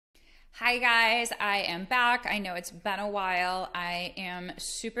Hi guys, I am back. I know it's been a while. I am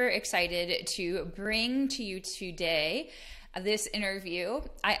super excited to bring to you today this interview.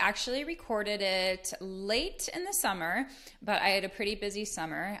 I actually recorded it late in the summer, but I had a pretty busy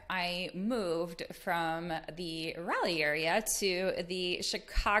summer. I moved from the Raleigh area to the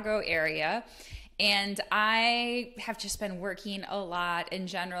Chicago area. And I have just been working a lot in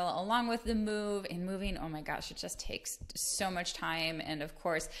general, along with the move and moving. Oh my gosh, it just takes so much time. And of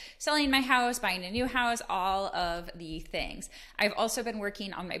course, selling my house, buying a new house, all of the things. I've also been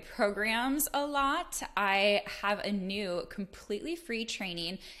working on my programs a lot. I have a new completely free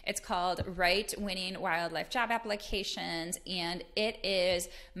training. It's called Right Winning Wildlife Job Applications. And it is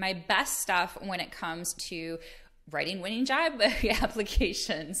my best stuff when it comes to writing winning job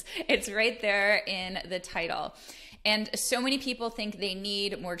applications. It's right there in the title. And so many people think they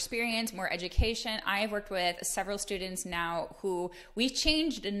need more experience, more education. I've worked with several students now who we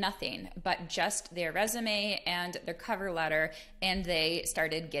changed nothing but just their resume and their cover letter, and they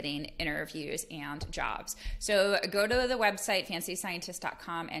started getting interviews and jobs. So go to the website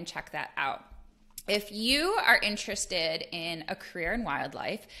fancyscientist.com and check that out. If you are interested in a career in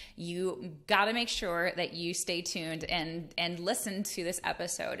wildlife, you got to make sure that you stay tuned and listen to this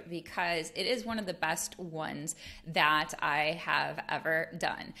episode, because it is one of the best ones that I have ever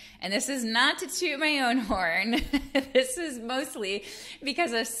done. And this is not to toot my own horn. This is mostly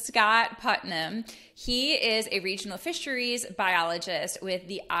because of Scott Putnam. He is a regional fisheries biologist with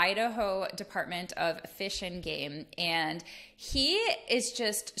the Idaho Department of Fish and Game, and he is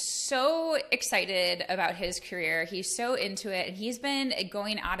just so excited about his career. He's so into it, and he's been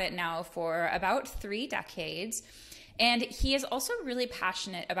going at it now for about 3 decades. And he is also really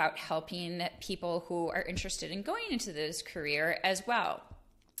passionate about helping people who are interested in going into this career as well.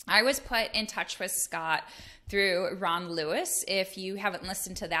 I was put in touch with Scott through Ron Lewis. If you haven't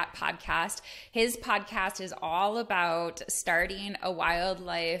listened to that podcast, his podcast is all about starting a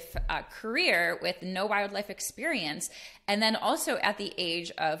wildlife career with no wildlife experience, and then also at the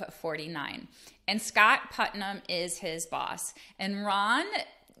age of 49. And Scott Putnam is his boss. And Ron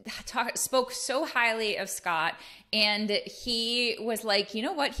spoke so highly of Scott, and he was like, you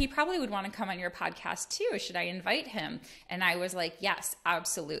know what, he probably would want to come on your podcast too. Should I invite him? And I was like, yes,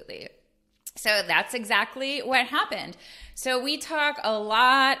 absolutely. So that's exactly what happened. So we talk a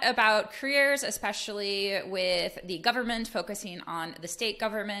lot about careers, especially with the government, focusing on the state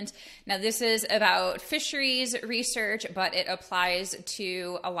government. Now, this is about fisheries research, but it applies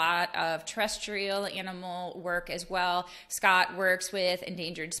to a lot of terrestrial animal work as well. Scott works with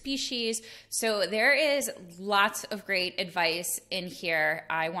endangered species. So there is lots of great advice in here.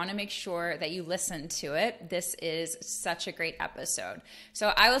 I want to make sure that you listen to it. This is such a great episode.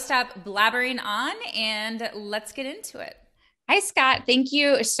 So I will stop blabbering on and let's get into it. Hi, Scott. Thank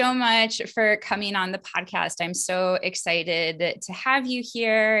you so much for coming on the podcast. I'm so excited to have you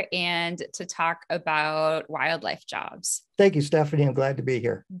here and to talk about wildlife jobs. Thank you, Stephanie. I'm glad to be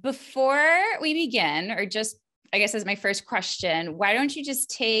here. Before we begin, or just, I guess as my first question, why don't you just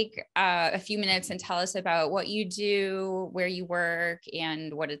take a few minutes and tell us about what you do, where you work,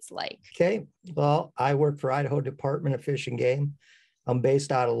 and what it's like? Okay. Well, I work for Idaho Department of Fish and Game. I'm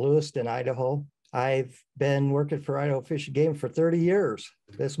based out of Lewiston, Idaho. I've been working for Idaho Fish and Game for 30 years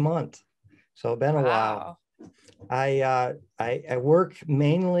this month. So it's been a while. I work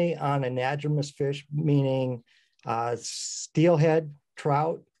mainly on anadromous fish, meaning steelhead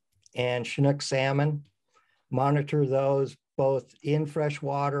trout and Chinook salmon. Monitor those both in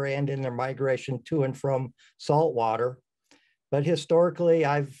freshwater and in their migration to and from saltwater. But historically,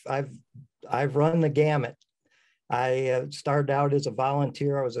 I've run the gamut. I started out as a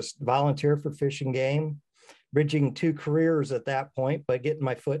volunteer. I was a volunteer for Fish and Game, bridging 2 careers at that point by getting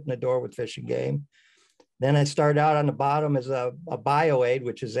my foot in the door with Fish and Game. Then I started out on the bottom as a bioaid,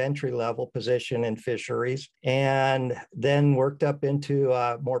 which is entry-level position in fisheries, and then worked up into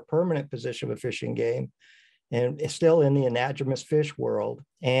a more permanent position with Fish and Game, and still in the anadromous fish world.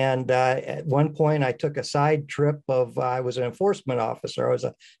 And at one point, I took a side trip of, I was an enforcement officer. I was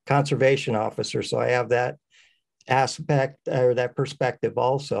a conservation officer, so I have that aspect or that perspective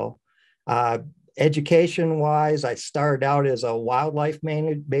also. Education wise, I started out as a wildlife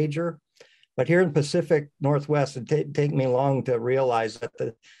major, but here in Pacific Northwest, it take me long to realize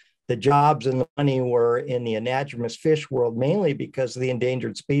that the jobs and the money were in the anadromous fish world, mainly because of the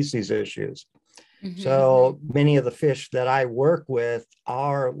endangered species issues. Mm-hmm. So many of the fish that I work with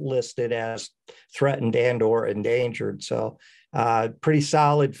are listed as threatened and or endangered. So pretty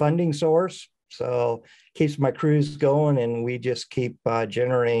solid funding source. So keeps my crews going, and we just keep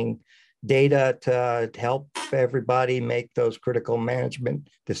generating data to help everybody make those critical management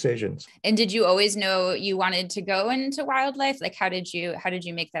decisions. And did you always know you wanted to go into wildlife? Like, how did you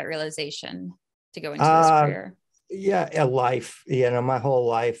make that realization to go into this career? Yeah, a life, my whole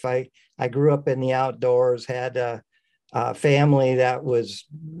life. I grew up in the outdoors, had a family that was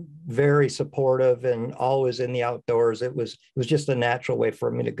very supportive and always in the outdoors. It was just a natural way for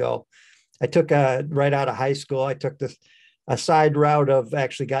me to go. I took right out of high school, I took a side route of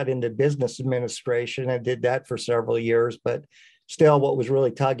actually got into business administration. I did that for several years, but still what was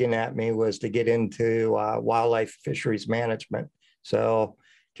really tugging at me was to get into wildlife fisheries management. So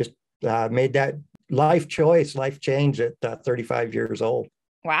just made that life choice, life change at 35 years old.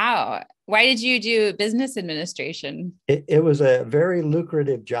 Wow. Why did you do business administration? It was a very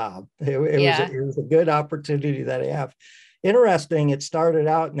lucrative job. It was a good opportunity that I have. Interesting, it started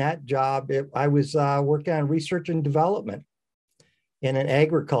out in that job. I was working on research and development in an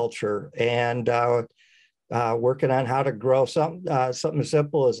agriculture and working on how to grow something as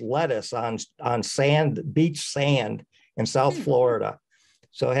simple as lettuce on sand, beach sand in South Florida.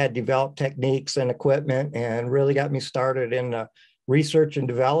 So I had developed techniques and equipment and really got me started in the research and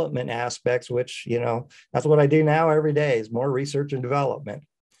development aspects, which, that's what I do now every day is more research and development.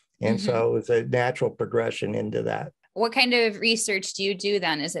 And so it's a natural progression into that. What kind of research do you do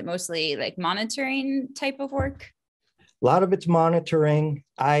then? Is it mostly like monitoring type of work? A lot of it's monitoring.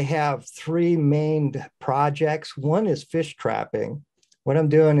 I have three main projects. One is fish trapping. What I'm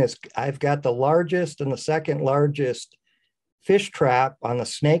doing is I've got the largest and the second largest fish trap on the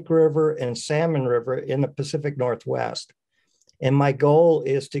Snake River and Salmon River in the Pacific Northwest. And my goal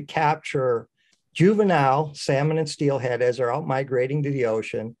is to capture juvenile salmon and steelhead as they're out migrating to the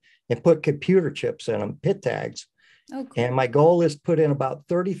ocean and put computer chips in them, pit tags. Oh, cool. And my goal is to put in about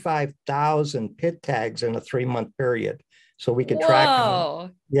 35,000 pit tags in a 3-month period. So we can track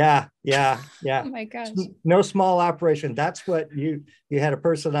them. Yeah. Oh my gosh. No small operation. That's what you had a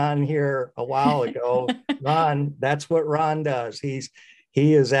person on here a while ago, Ron. That's what Ron does. He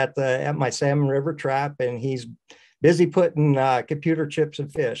is at my Salmon River trap, and he's busy putting computer chips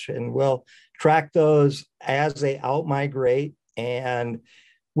and fish, and we'll track those as they out migrate. And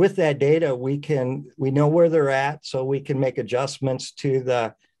with that data, we know where they're at, so we can make adjustments to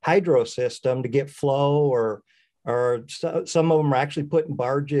the hydro system to get flow, or some of them are actually putting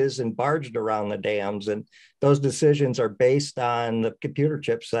barges and barged around the dams. And those decisions are based on the computer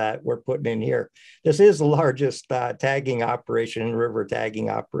chips that we're putting in here. This is the largest tagging operation, river tagging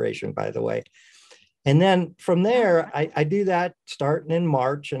operation, by the way. And then from there, I do that starting in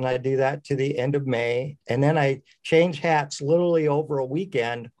March, and I do that to the end of May. And then I change hats literally over a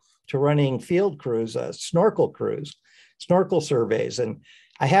weekend to running field crews, snorkel surveys. And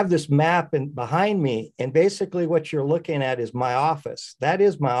I have this map behind me, and basically what you're looking at is my office. That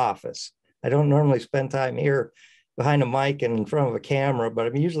is my office. I don't normally spend time here behind a mic and in front of a camera, but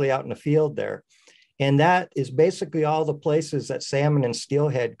I'm usually out in the field there. And that is basically all the places that salmon and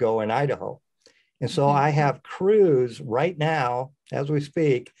steelhead go in Idaho. And so I have crews right now, as we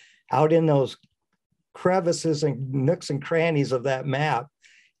speak, out in those crevices and nooks and crannies of that map,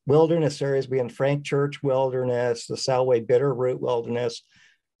 wilderness areas being Frank Church Wilderness, the Selway Bitterroot Wilderness,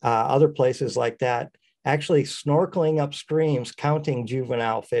 other places like that, actually snorkeling up streams, counting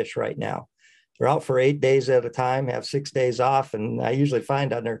juvenile fish right now. They're out for 8 days at a time, have 6 days off. And I usually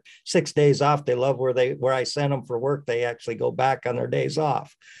find on their 6 days off, they love where I send them for work. They actually go back on their days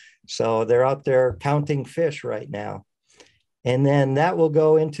off. So they're out there counting fish right now. And then that will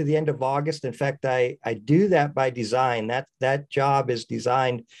go into the end of August. In fact, I do that by design. That job is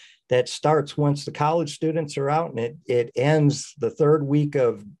designed that starts once the college students are out, and it ends the third week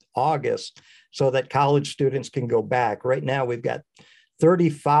of August so that college students can go back. Right now, we've got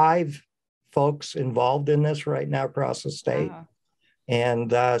 35 folks involved in this right now across the state. Wow.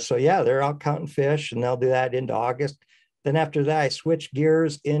 And so, yeah, they're out counting fish, and they'll do that into August. Then after that, I switch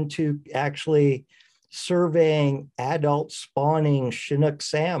gears into actually surveying adult spawning Chinook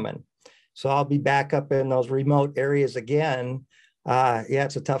salmon. So I'll be back up in those remote areas again. Yeah,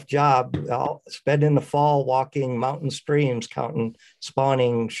 it's a tough job. I'll spend in the fall walking mountain streams, counting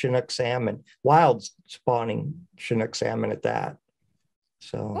spawning Chinook salmon, wild spawning Chinook salmon at that.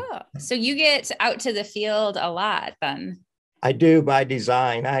 So, cool. So you get out to the field a lot then? I do by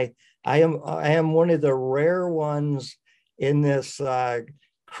design. I am one of the rare ones in this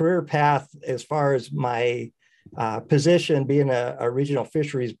career path as far as my position being a regional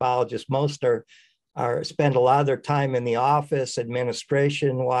fisheries biologist. Most are spend a lot of their time in the office,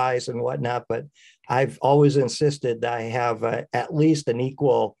 administration wise and whatnot, but I've always insisted that I have at least an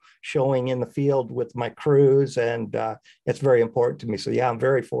equal showing in the field with my crews, and it's very important to me. So yeah, I'm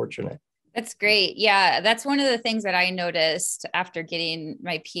very fortunate. That's great. Yeah, that's one of the things that I noticed after getting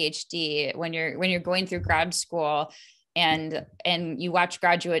my PhD. When you're going through grad school and you watch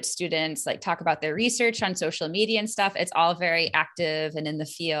graduate students like talk about their research on social media and stuff, it's all very active and in the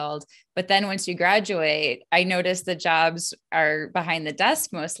field. But then once you graduate, I noticed the jobs are behind the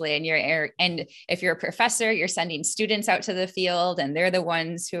desk mostly, and if you're a professor, you're sending students out to the field, and they're the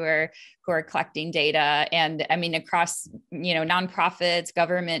ones who are collecting data. And I mean, across, nonprofits,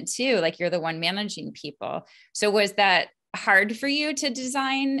 government too, like you're the one managing people. So was that hard for you to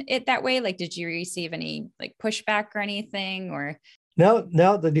design it that way? Like, did you receive any like pushback or anything, or? No,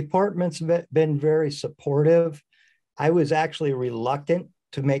 the department's been very supportive. I was actually reluctant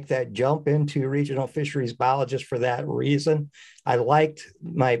to make that jump into regional fisheries biologist for that reason. I liked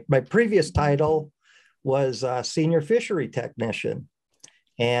my previous title was senior fishery technician.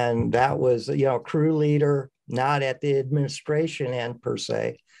 And that was, crew leader, not at the administration end per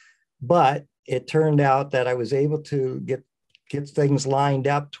se. But it turned out that I was able to get things lined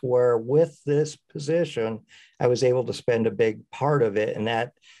up to where with this position, I was able to spend a big part of it. And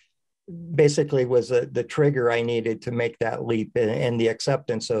that basically was the trigger I needed to make that leap and the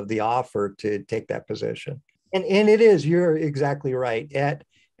acceptance of the offer to take that position. And it is, you're exactly right.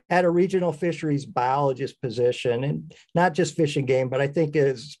 At a regional fisheries biologist position, and not just Fish and Game, but I think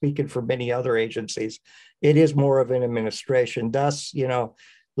is speaking for many other agencies, it is more of an administration. Thus,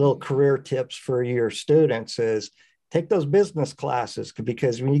 little career tips for your students is take those business classes,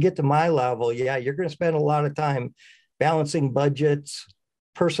 because when you get to my level, yeah, you're going to spend a lot of time balancing budgets,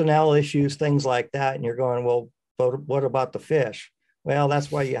 personnel issues, things like that. And you're going, well, but what about the fish? Well, that's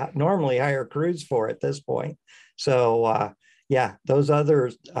why you normally hire crews for at this point. So, yeah, those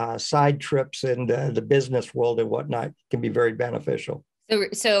other side trips in the business world and whatnot can be very beneficial.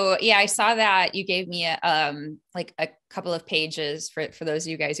 So yeah, I saw that you gave me like a couple of pages for those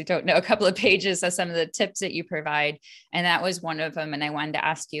of you guys who don't know, a couple of pages of some of the tips that you provide, and that was one of them. And I wanted to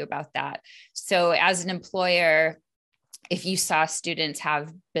ask you about that. So as an employer, if you saw students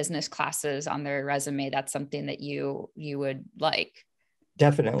have business classes on their resume, that's something that you would like.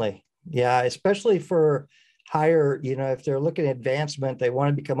 Definitely, yeah, especially for higher, if they're looking at advancement, they want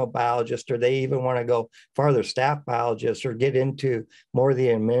to become a biologist, or they even want to go farther, staff biologist, or get into more of the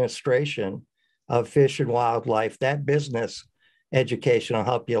administration of fish and wildlife. That business education will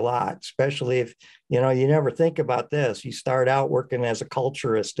help you a lot, especially if, you never think about this. You start out working as a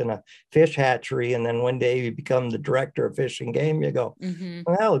culturist in a fish hatchery, and then one day you become the director of Fish and Game. You go,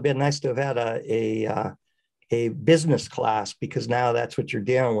 well, it would be nice to have had a business class, because now that's what you're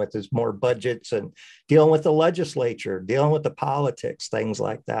dealing with, is more budgets and dealing with the legislature, dealing with the politics, things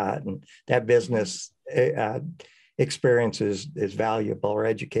like that. And that business experience is valuable, or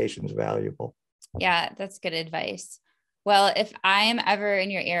education is valuable. Yeah, that's good advice. Well, if I'm ever in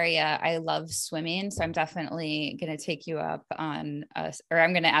your area, I love swimming. So I'm definitely going to take you up on or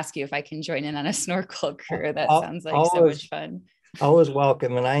I'm going to ask you if I can join in on a snorkel crew. That sounds like so much fun. Always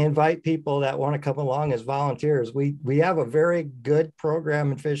welcome. And I invite people that want to come along as volunteers. We have a very good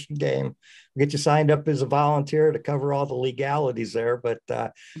program in Fish and Game. We'll get you signed up as a volunteer to cover all the legalities there, but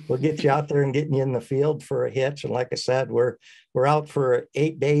we'll get you out there and getting you in the field for a hitch. And like I said, we're out for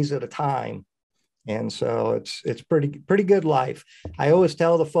 8 days at a time. And so it's pretty good life. I always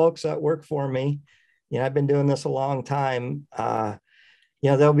tell the folks that work for me, I've been doing this a long time.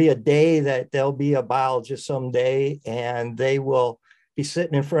 There'll be a day that there'll be a biologist someday, and they will be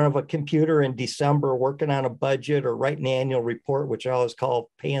sitting in front of a computer in December working on a budget or writing an annual report, which I always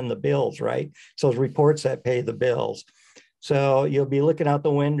call paying the bills, right? So those reports that pay the bills. So you'll be looking out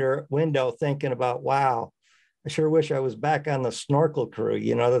the window thinking about, wow, I sure wish I was back on the snorkel crew.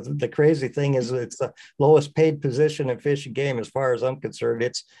 The crazy thing is it's the lowest paid position in Fish and Game, as far as I'm concerned.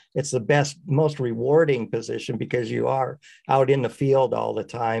 It's the best, most rewarding position, because you are out in the field all the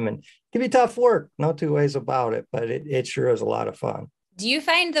time, and it can be tough work. No two ways about it, but it sure is a lot of fun. Do you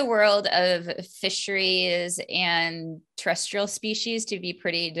find the world of fisheries and terrestrial species to be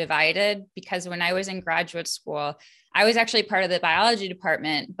pretty divided? Because when I was in graduate school, I was actually part of the biology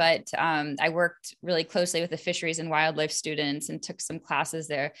department, but I worked really closely with the fisheries and wildlife students and took some classes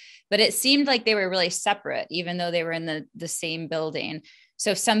there. But it seemed like they were really separate, even though they were in the same building.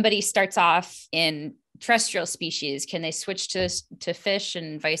 So if somebody starts off in terrestrial species, can they switch to fish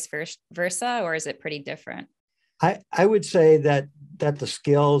and vice versa, or is it pretty different? I would say that the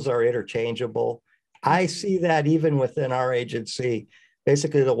skills are interchangeable. I see that even within our agency.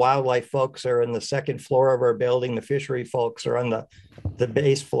 Basically, the wildlife folks are in the second floor of our building. The fishery folks are on the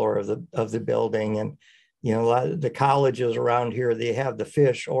base floor of the building. And a lot of the colleges around here, they have the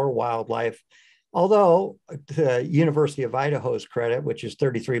fish or wildlife. Although the University of Idaho's credit, which is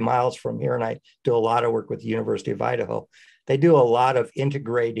 33 miles from here, and I do a lot of work with the University of Idaho, they do a lot of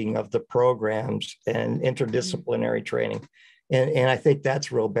integrating of the programs and interdisciplinary training. And I think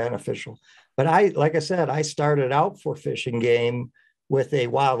that's real beneficial. But like I said, I started out for Fish and Game with a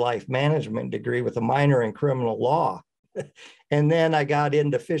wildlife management degree with a minor in criminal law. And then I got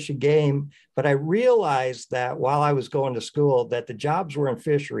into Fish and Game, but I realized that while I was going to school that the jobs were in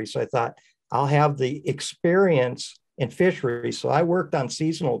fisheries. So I thought I'll have the experience in fisheries. So I worked on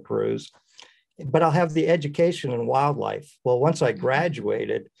seasonal crews, but I'll have the education in wildlife. Well, once I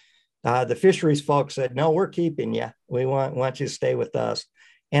graduated, the fisheries folks said, no, we're keeping you. We want you to stay with us.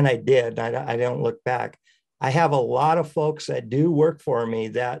 And I did. I don't look back. I have a lot of folks that do work for me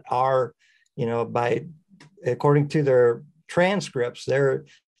that are, according to their transcripts, they're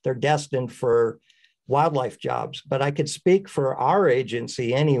destined for wildlife jobs. But I could speak for our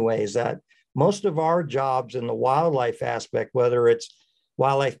agency anyways, that most of our jobs in the wildlife aspect, whether it's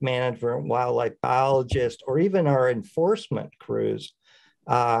wildlife management, wildlife biologist, or even our enforcement crews,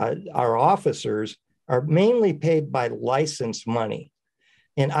 our officers are mainly paid by license money.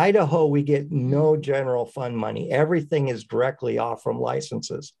 In Idaho, we get no general fund money. Everything is directly off from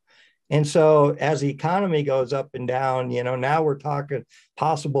licenses. And so as the economy goes up and down, now we're talking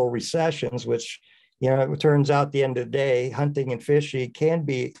possible recessions, which, it turns out at the end of the day, hunting and fishing can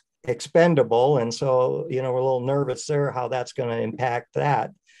be expendable. And so, we're a little nervous there how that's going to impact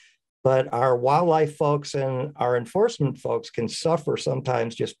that. But our wildlife folks and our enforcement folks can suffer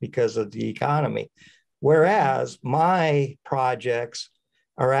sometimes just because of the economy. Whereas my projects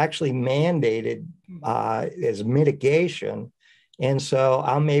are actually mandated as mitigation. And so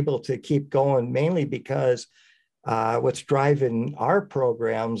I'm able to keep going mainly because what's driving our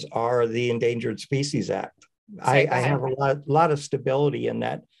programs are the Endangered Species Act. I have a lot of stability in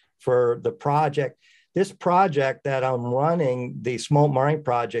that for the project. This project that I'm running, the Smolt Marine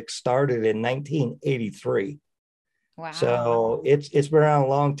Project, started in 1983. Wow. So it's been around a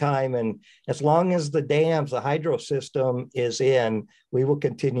long time. And as long as the dams, the hydro system is in, we will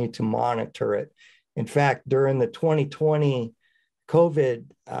continue to monitor it. In fact, during the 2020 COVID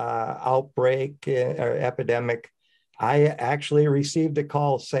outbreak or epidemic, I actually received a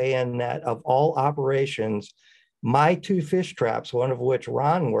call saying that of all operations, my 2 fish traps, one of which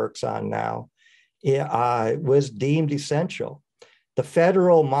Ron works on now, was deemed essential. The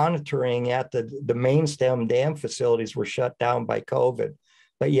federal monitoring at the main stem dam facilities were shut down by COVID,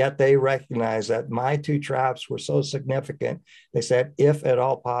 but yet they recognized that my 2 traps were so significant. They said, if at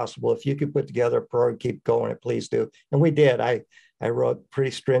all possible, if you could put together a program, keep going, please do. And we did. I wrote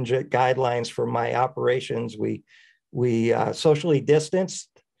pretty stringent guidelines for my operations. We socially distanced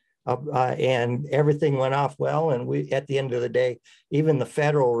and everything went off well. And we, at the end of the day, even the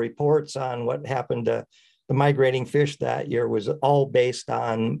federal reports on what happened to the migrating fish that year was all based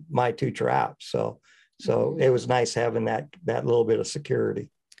on my 2 traps. So it was nice having that little bit of security.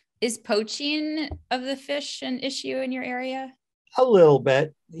 Is poaching of the fish an issue in your area? A little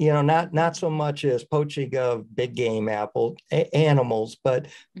bit, not so much as poaching of big game animals, but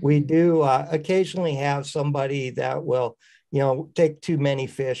we do occasionally have somebody that will, take too many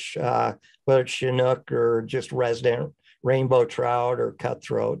fish, whether it's Chinook or just resident rainbow trout or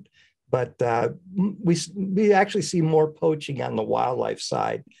cutthroat. But we actually see more poaching on the wildlife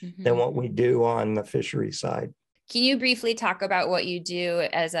side than what we do on the fishery side. Can you briefly talk about what you do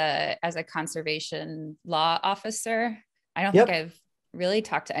as a conservation law officer? I don't think I've really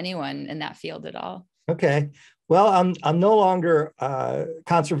talked to anyone in that field at all. Okay. Well, I'm no longer a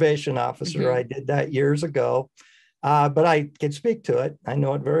conservation officer. I did that years ago, but I can speak to it. I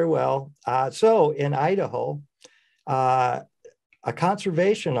know it very well. So in Idaho, a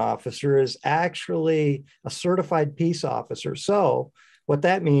conservation officer is actually a certified peace officer. So what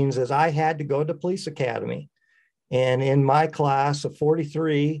that means is I had to go to police academy. And in my class of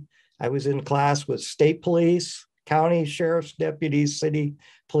 43, I was in class with state police, county sheriff's deputies, city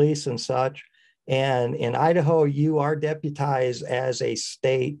police, and such. And in Idaho, you are deputized as a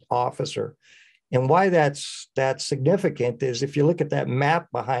state officer. And why that's significant is if you look at that map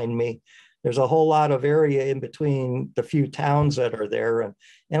behind me, there's a whole lot of area in between the few towns that are there. And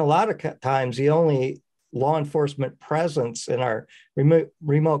a lot of times, the only law enforcement presence in our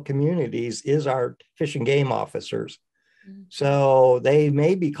remote communities is our fish and game officers. So they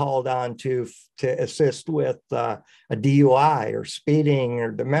may be called on to assist with a DUI or speeding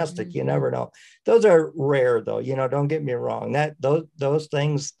or domestic. You never know. Those are rare, though. Don't get me wrong. Those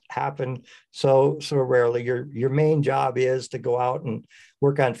things happen so rarely. Your main job is to go out and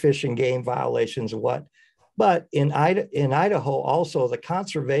work on fish and game violations. What But in Idaho, also the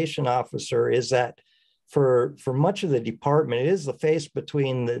conservation officer is that for much of the department, it is the face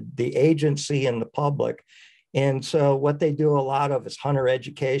between the agency and the public. And so what they do a lot of is hunter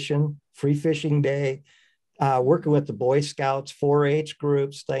education, free fishing day, working with the Boy Scouts, 4-H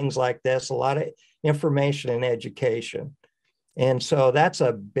groups, things like this, a lot of information and education. And so that's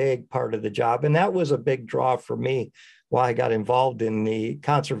a big part of the job. And that was a big draw for me why I got involved in the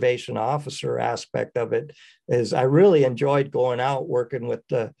conservation officer aspect of it, is I really enjoyed going out working with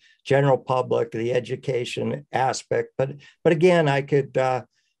the general public, the education aspect. But again, I could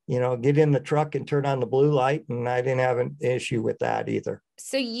get in the truck and turn on the blue light, and I didn't have an issue with that either.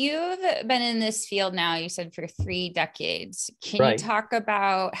 So you've been in this field now, you said, for 3 decades. Can you Right. talk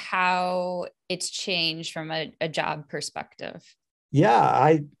about how it's changed from a job perspective?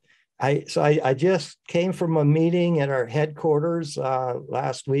 Yeah, I just came from a meeting at our headquarters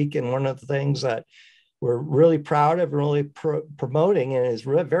last week, and one of the things that we're really proud of, really promoting, and is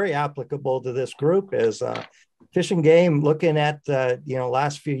very applicable to this group is Fish and Game. Looking at the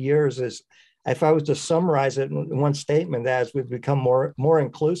last few years, is, if I was to summarize it in one statement, as we've become more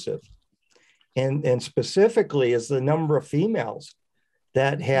inclusive, and specifically is the number of females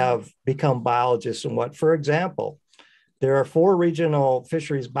that have become biologists. And what, for example, there are 4 regional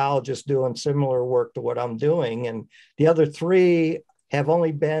fisheries biologists doing similar work to what I'm doing. And the other 3 have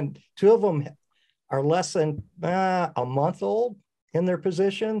only been, 2 of them are less than a month old in their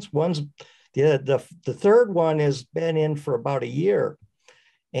positions. One's, the third one has been in for about a year.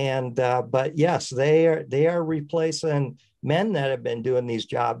 And, but yes, they are replacing men that have been doing these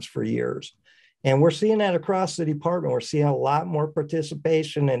jobs for years. And we're seeing that across the department. We're seeing a lot more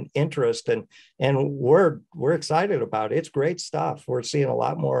participation and interest, and we're excited about it. It's great stuff. We're seeing a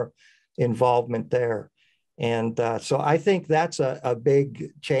lot more involvement there. And so I think that's a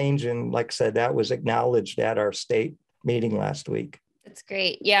big change. And like I said, that was acknowledged at our state meeting last week. That's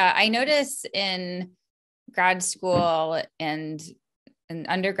great. Yeah, I notice in grad school and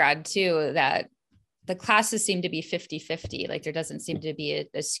undergrad too, that the classes seem to be 50-50. Like there doesn't seem to be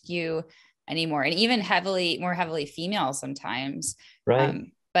a skew anymore, and even more heavily female sometimes. Right.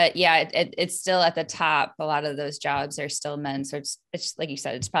 But yeah, it's still at the top. A lot of those jobs are still men. So it's like you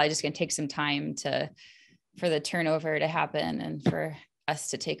said, it's probably just going to take some time for the turnover to happen and for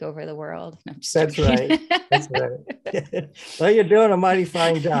us to take over the world. No, That's right. That's right. Well, you're doing a mighty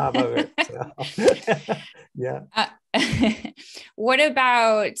fine job of it. So. Yeah. What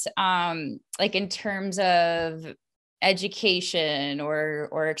about like in terms of education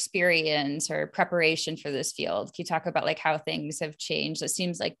or experience or preparation for this field? Can you talk about like how things have changed? It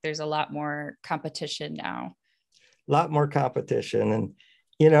seems like there's a lot more competition now. A lot more competition. And,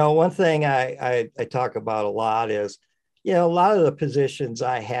 one thing I talk about a lot is, a lot of the positions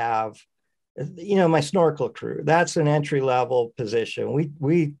I have, my snorkel crew, that's an entry level position.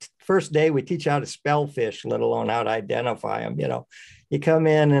 We first day we teach how to spell fish, let alone how to identify them. You come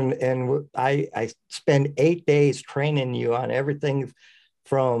in and I spend 8 days training you on everything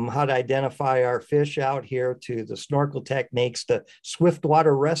from how to identify our fish out here to the snorkel techniques to swift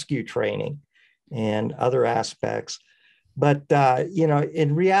water rescue training and other aspects. But,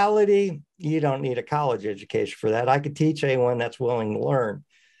 in reality, you don't need a college education for that. I could teach anyone that's willing to learn.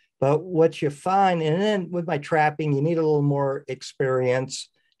 But what you find, and then with my trapping, you need a little more experience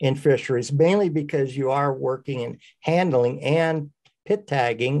in fisheries, mainly because you are working in handling and pit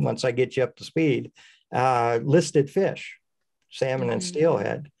tagging, once I get you up to speed, listed fish, salmon and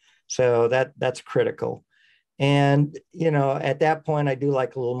steelhead. So that's critical. And, at that point, I do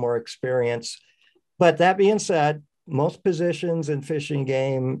like a little more experience. But that being said, most positions in Fish and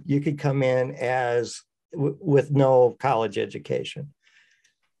Game, you could come in with no college education.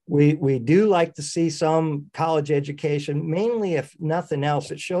 We do like to see some college education, mainly if nothing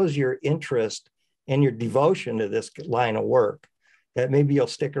else, it shows your interest and your devotion to this line of work, that maybe you'll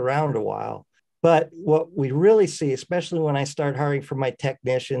stick around a while. But what we really see, especially when I start hiring for my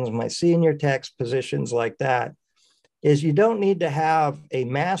technicians, my senior techs, positions like that, is you don't need to have a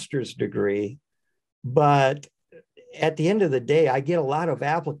master's degree, but at the end of the day, I get a lot of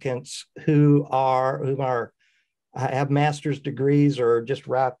applicants who have master's degrees or just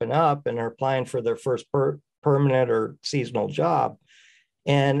wrapping up and are applying for their first permanent or seasonal job.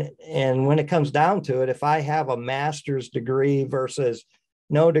 And when it comes down to it, if I have a master's degree versus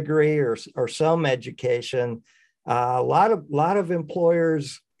no degree or some education, a lot of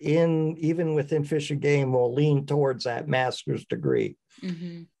employers even within Fish and Game will lean towards that master's degree.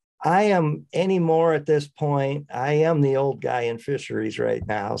 Mm-hmm. I am anymore at this point. I am the old guy in fisheries right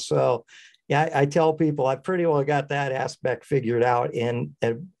now. So yeah, I tell people I pretty well got that aspect figured out. And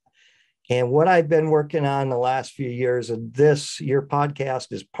And what I've been working on the last few years, and your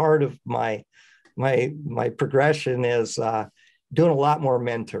podcast is part of my progression, is doing a lot more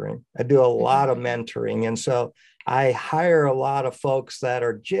mentoring. I do a lot of mentoring. And so I hire a lot of folks that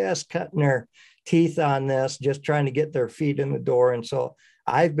are just cutting their teeth on this, just trying to get their feet in the door. And so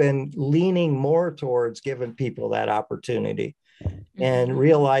I've been leaning more towards giving people that opportunity and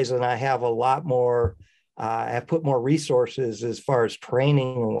realizing I have a lot more, I've put more resources as far as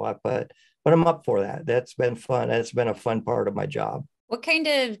training and what, but I'm up for that. That's been fun. That's been a fun part of my job. What kind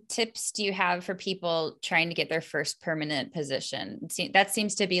of tips do you have for people trying to get their first permanent position? That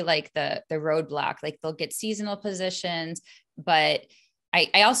seems to be like the roadblock. Like they'll get seasonal positions, but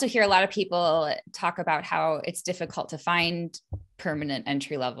I also hear a lot of people talk about how it's difficult to find permanent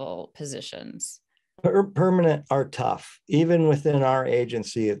entry-level positions. Permanent are tough. Even within our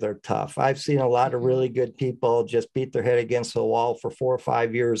agency, they're tough. I've seen a lot of really good people just beat their head against the wall for 4 or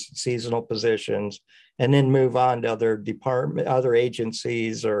 5 years in seasonal positions and then move on to other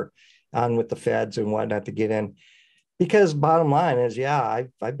agencies or on with the feds and whatnot to get in. Because bottom line is, yeah,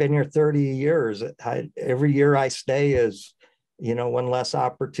 I've been here 30 years. Every year I stay is, one less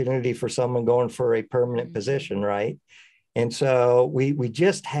opportunity for someone going for a permanent position, right? And so we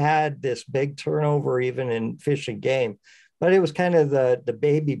just had this big turnover even in Fish and Game, but it was kind of the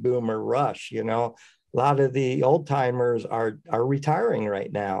baby boomer rush. A lot of the old timers are retiring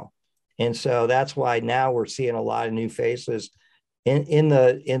right now. And so that's why now we're seeing a lot of new faces in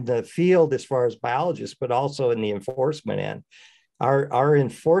the field as far as biologists, but also in the enforcement end. Our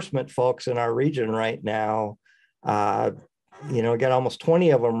enforcement folks in our region right now, got almost 20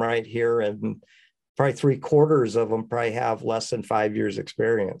 of them right here, and probably 3/4 of them probably have less than 5 years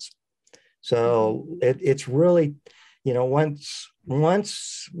experience. So it's really,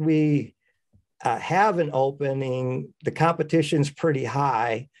 once we have an opening, the competition's pretty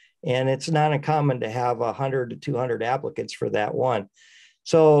high, and it's not uncommon to have 100 to 200 applicants for that one.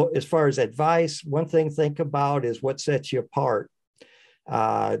 So as far as advice, one thing to think about is what sets you apart.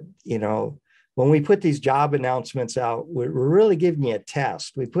 When we put these job announcements out, we're really giving you a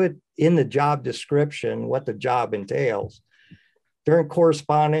test. We put in the job description what the job entails. During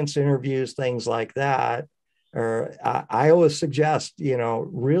correspondence, interviews, things like that, or I always suggest,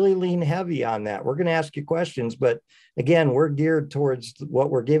 really lean heavy on that. We're going to ask you questions, but again, we're geared towards what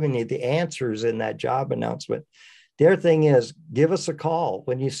we're giving you, the answers in that job announcement. The other thing is, give us a call.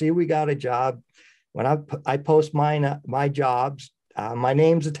 When you see we got a job, when I post my jobs, my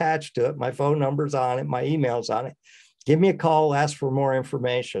name's attached to it, my phone number's on it, my email's on it. Give me a call, ask for more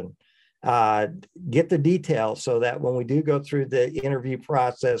information. Get the details so that when we do go through the interview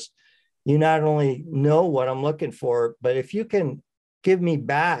process, you not only know what I'm looking for, but if you can give me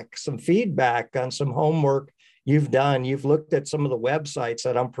back some feedback on some homework you've done, you've looked at some of the websites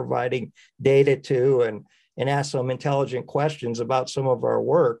that I'm providing data to and ask some intelligent questions about some of our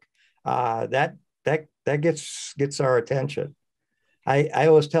work, that gets our attention. I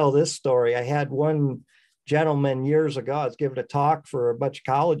always tell this story. I had one gentleman years ago, I was giving a talk for a bunch of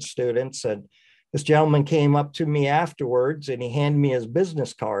college students, and this gentleman came up to me afterwards and he handed me his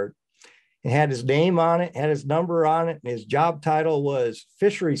business card. It had his name on it, had his number on it, and his job title was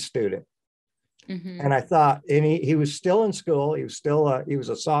fisheries student. And I thought, and he was still in school. He was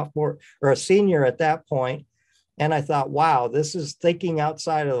a sophomore or a senior at that point. And I thought, wow, this is thinking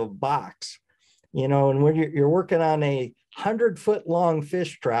outside of the box, and when you're working on a 100-foot long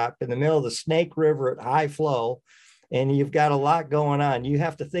fish trap in the middle of the Snake River at high flow, and you've got a lot going on, you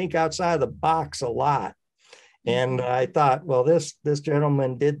have to think outside of the box a lot. And I thought, well, this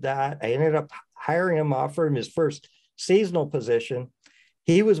gentleman did that. I ended up hiring him, offering him his first seasonal position.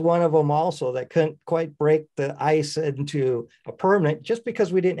 He was one of them also that couldn't quite break the ice into a permanent, just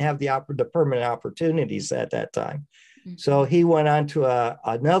because we didn't have the permanent opportunities at that time. So he went on to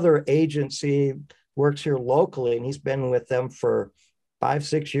another agency, works here locally, and he's been with them for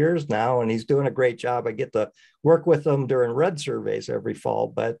 5-6 years now, and he's doing a great job. I get to work with him during red surveys every fall.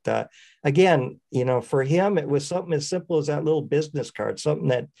 But again, for him, it was something as simple as that little business card,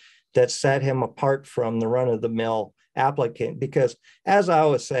 something that set him apart from the run-of-the-mill applicant. Because as I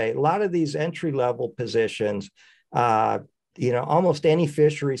always say, a lot of these entry-level positions, almost any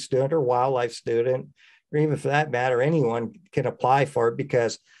fishery student or wildlife student, or even for that matter, anyone can apply for it,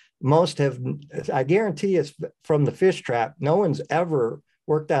 because most have, I guarantee it's from the fish trap. No one's ever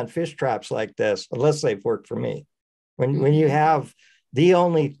worked on fish traps like this unless they've worked for me. When you have the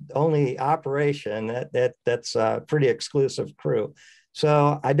only operation, that's a pretty exclusive crew.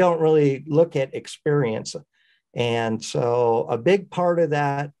 So I don't really look at experience. And so a big part of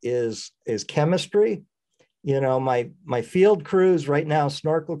that is chemistry My field crews right now,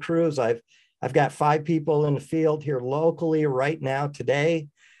 snorkel crews, I've got 5 people in the field here locally right now today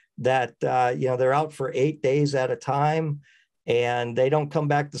that they're out for 8 days at a time, and they don't come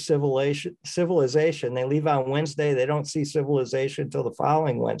back to civilization. They leave on Wednesday. They don't see civilization until the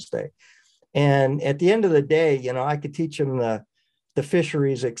following Wednesday. And at the end of the day, I could teach them the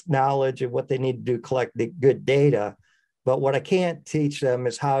fisheries knowledge of what they need to do, collect the good data. But what I can't teach them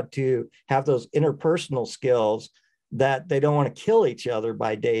is how to have those interpersonal skills that they don't want to kill each other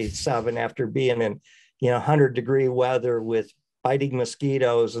by day 7 after being in 100-degree weather with biting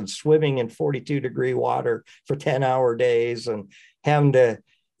mosquitoes and swimming in 42-degree water for 10-hour days and having to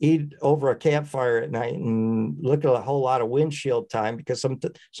eat over a campfire at night and look at a whole lot of windshield time, because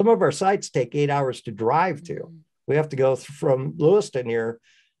some of our sites take 8 hours to drive to. We have to go from Lewiston here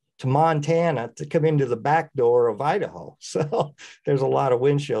to Montana to come into the back door of Idaho. So there's a lot of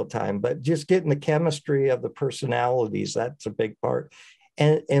windshield time, but just getting the chemistry of the personalities, that's a big part.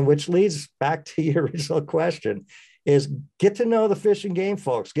 And which leads back to your original question, is get to know the fish and game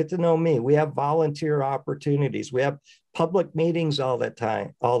folks, get to know me. We have volunteer opportunities. We have public meetings all the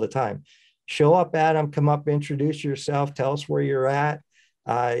time. Show up at them, come up, introduce yourself, tell us where you're at.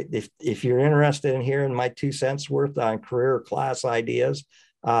 If you're interested in hearing my 2 cents worth on career class ideas,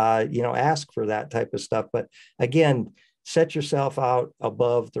 ask for that type of stuff. But again, set yourself out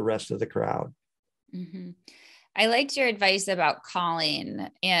above the rest of the crowd. Mm-hmm. I liked your advice about calling,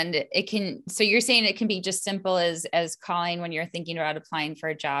 and so you're saying it can be just simple as calling when you're thinking about applying for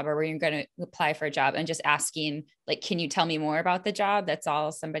a job, or when you're going to apply for a job, and just asking, like, can you tell me more about the job? That's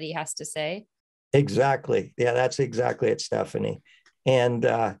all somebody has to say. Exactly. Yeah, that's exactly it, Stephanie. And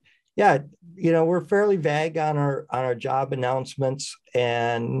we're fairly vague on our job announcements.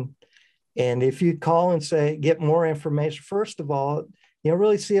 And if you call and say, get more information, first of all,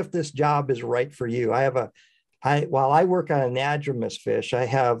 really see if this job is right for you. While I work on anadromous fish, I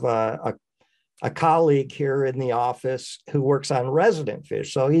have a colleague here in the office who works on resident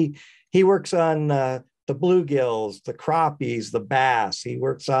fish. So he works on the bluegills, the crappies, the bass. He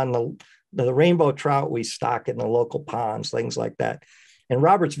works on the rainbow trout we stock in the local ponds, things like that. And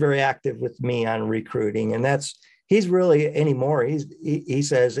Robert's very active with me on recruiting, and he's really anymore. He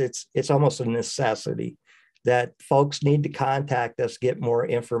says it's almost a necessity that folks need to contact us, get more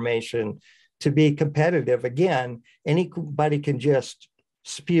information to be competitive. Again, anybody can just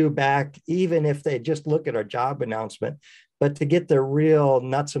spew back, even if they just look at our job announcement, but to get the real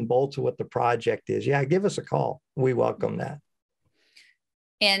nuts and bolts of what the project is, give us a call. We welcome that.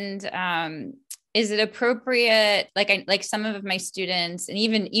 And is it appropriate, like some of my students, and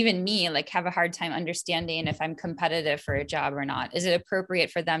even me, like, have a hard time understanding if I'm competitive for a job or not? Is it appropriate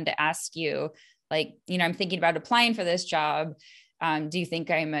for them to ask you, like, I'm thinking about applying for this job. Do you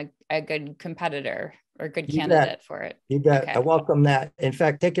think I'm a good competitor or good candidate for it? You bet. Okay. I welcome that. In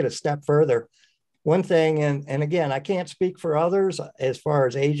fact, take it a step further. One thing, and again, I can't speak for others as far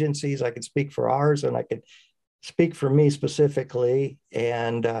as agencies. I can speak for ours, and I can speak for me specifically.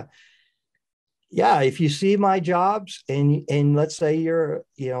 And if you see my jobs, and let's say you're,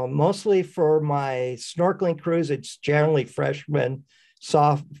 mostly for my snorkeling crews, it's generally freshmen,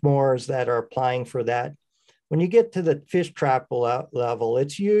 sophomores that are applying for that. When you get to the fish trap level,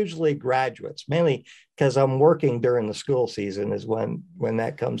 it's usually graduates, mainly because I'm working during the school season is when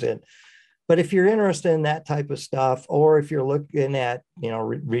that comes in. But if you're interested in that type of stuff, or if you're looking at,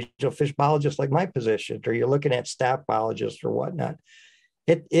 regional fish biologists like my position, or you're looking at staff biologists or whatnot,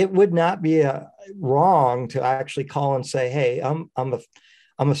 it would not be wrong to actually call and say, hey, I'm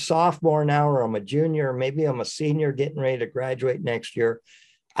a sophomore now, or I'm a junior, or maybe I'm a senior getting ready to graduate next year.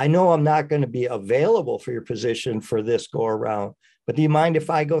 I know I'm not going to be available for your position for this go around, but do you mind if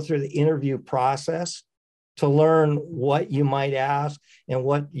I go through the interview process to learn what you might ask and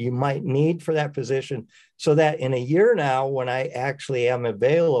what you might need for that position, so that in a year now, when I actually am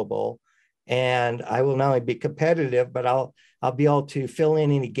available, and I will not only be competitive, but I'll be able to fill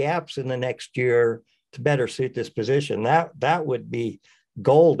in any gaps in the next year to better suit this position. That would be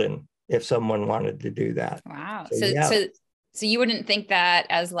golden if someone wanted to do that. Wow. So you wouldn't think that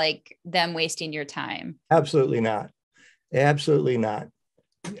as like them wasting your time? Absolutely not. Absolutely not.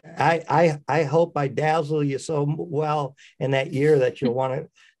 I hope I dazzle you so well in that year that you'll want to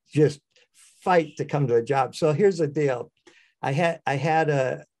just fight to come to a job. So here's the deal. I had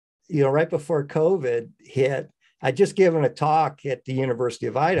a, right before COVID hit, I'd just given a talk at the University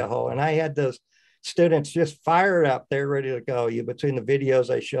of Idaho, and I had those students just fired up. They're ready to go. Between the videos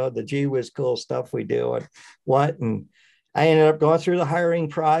I showed, the gee whiz cool stuff we do and I ended up going through the hiring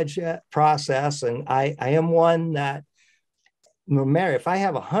process. And I am one that no matter if I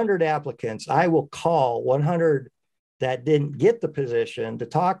have 100 applicants, I will call 100 that didn't get the position to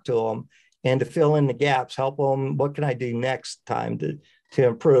talk to them and to fill in the gaps, help them. What can I do next time to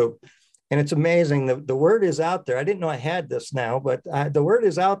improve? And it's amazing. The word is out there. I didn't know I had this now, but the word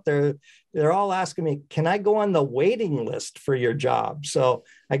is out there. They're all asking me, can I go on the waiting list for your job? So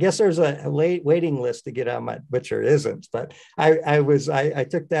I guess there's a late waiting list to get on my, which there isn't, but I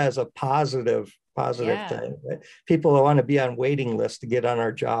took that as a positive Yeah. thing. People want to be on waiting lists to get on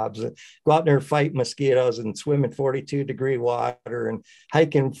our jobs, go out there and fight mosquitoes and swim in 42-degree water and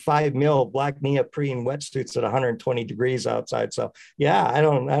hike in 5 mil black neoprene wetsuits at 120 degrees outside. So yeah, I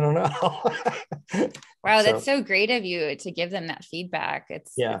don't know. Wow, that's so great of you to give them that feedback.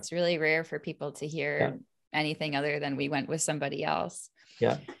 Yeah. It's really rare for people to hear anything other than we went with somebody else.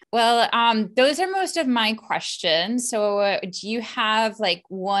 Yeah. Well, those are most of my questions. So do you have like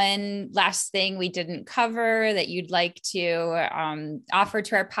one last thing we didn't cover that you'd like to offer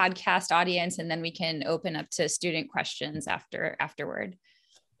to our podcast audience? And then we can open up to student questions afterward.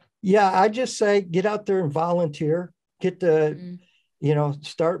 Yeah, I just say, get out there and volunteer, get to,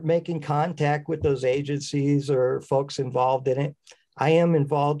 start making contact with those agencies or folks involved in it. I am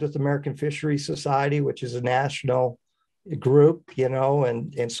involved with American Fisheries Society, which is a national group,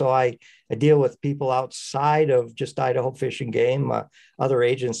 and so I deal with people outside of just Idaho Fish and Game, other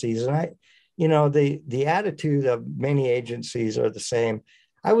agencies. And the attitude of many agencies are the same.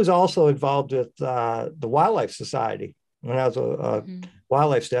 I was also involved with the Wildlife Society when I was a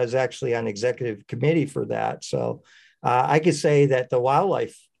wildlife study. I was actually on executive committee for that. So I could say that the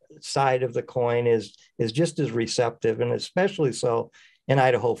wildlife side of the coin is just as receptive, and especially so in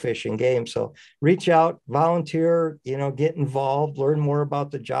Idaho Fish and Game. So reach out, volunteer, get involved, learn more about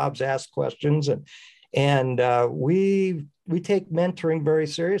the jobs, ask questions. And we take mentoring very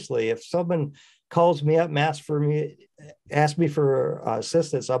seriously. If someone calls me up and asks me for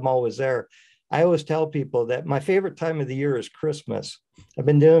assistance, I'm always there. I always tell people that my favorite time of the year is Christmas. I've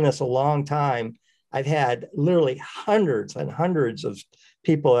been doing this a long time. I've had literally hundreds and hundreds of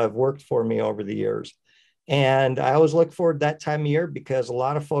people have worked for me over the years. And I always look forward to that time of year because a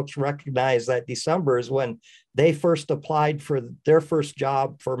lot of folks recognize that December is when they first applied for their first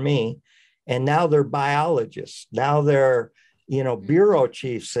job for me. And now they're biologists. Now they're, bureau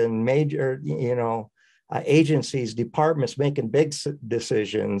chiefs and major, agencies, departments making big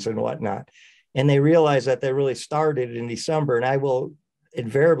decisions and whatnot. And they realize that they really started in December. And I will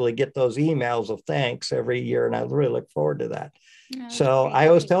invariably get those emails of thanks every year. And I really look forward to that. So I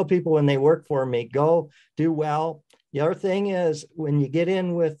always tell people when they work for me, go do well. The other thing is when you get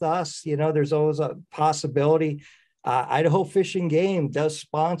in with us, there's always a possibility. Idaho Fish and Game does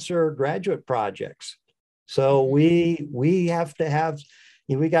sponsor graduate projects. So we have to have,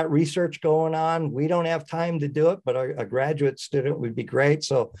 we got research going on. We don't have time to do it, but a graduate student would be great.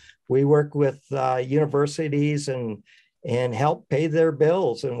 So we work with universities and help pay their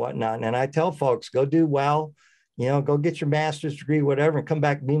bills and whatnot. And I tell folks, go do well. Go get your master's degree, whatever, and come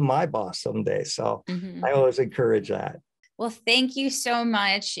back and be my boss someday. So I always encourage that. Well, thank you so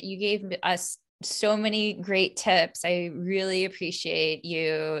much. You gave us so many great tips. I really appreciate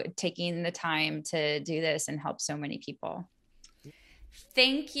you taking the time to do this and help so many people.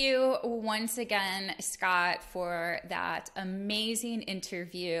 Thank you once again, Scott, for that amazing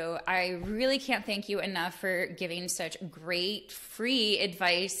interview. I really can't thank you enough for giving such great free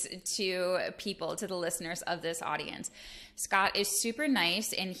advice to people, to the listeners of this audience. Scott is super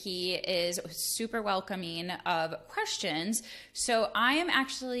nice and he is super welcoming of questions. So I am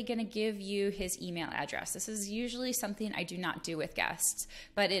actually going to give you his email address. This is usually something I do not do with guests,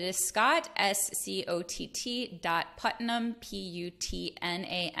 but it is Scott, SCOTT.Putnam,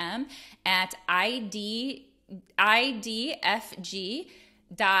 PUTNAM, at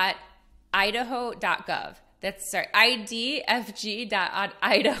idfg.idaho.gov. That's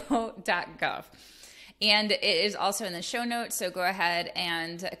idfg.idaho.gov. And it is also in the show notes, so go ahead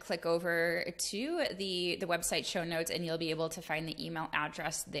and click over to the website show notes and you'll be able to find the email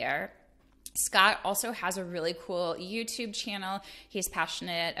address there. Scott also has a really cool YouTube channel. He's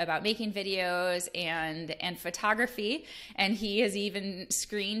passionate about making videos and photography, and he has even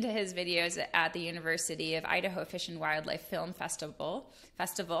screened his videos at the University of Idaho Fish and Wildlife Film Festival.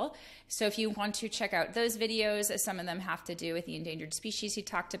 So if you want to check out those videos, some of them have to do with the endangered species he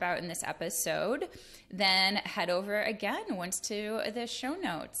talked about in this episode, then head over again once to the show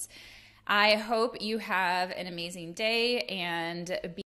notes. I hope you have an amazing day and be